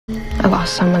I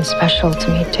lost someone special to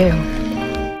me, too.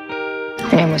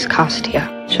 Her name was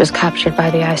Costia. She was captured by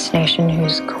the Ice Nation,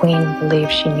 whose queen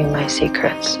believed she knew my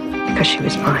secrets because she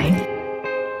was mine.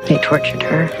 They tortured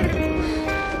her,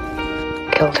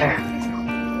 killed her,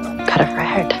 cut off her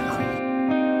head.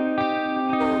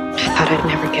 I thought I'd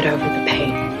never get over the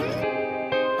pain.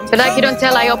 Belaki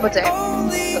tell Iopote.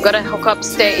 We're gonna hook up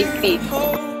stay feet.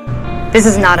 This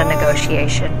is not a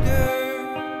negotiation.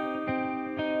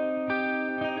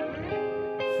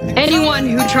 Anyone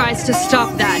who tries to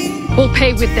stop that will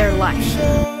pay with their life.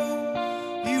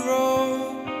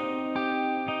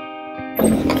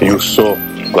 You saw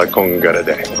la congara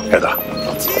de Eda.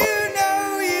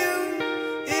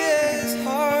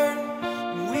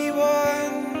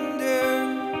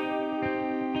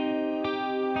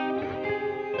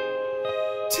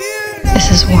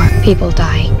 This is war. People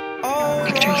die.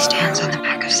 Victory stands on the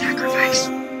back of sacrifice.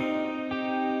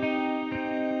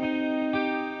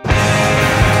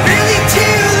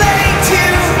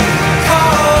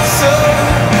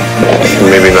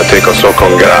 Maybe not take us so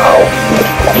congara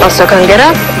how. Also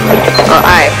congera? Oh,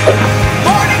 aye.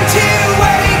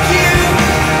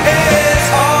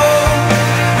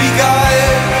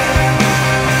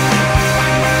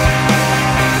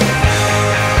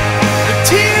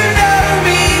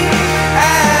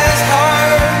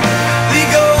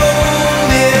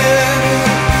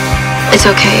 It's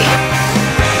okay.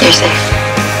 You're safe.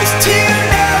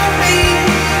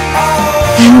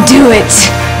 Then do it.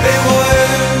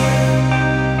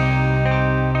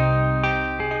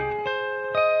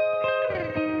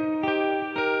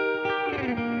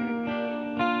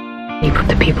 You put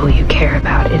the people you care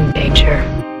about in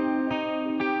danger.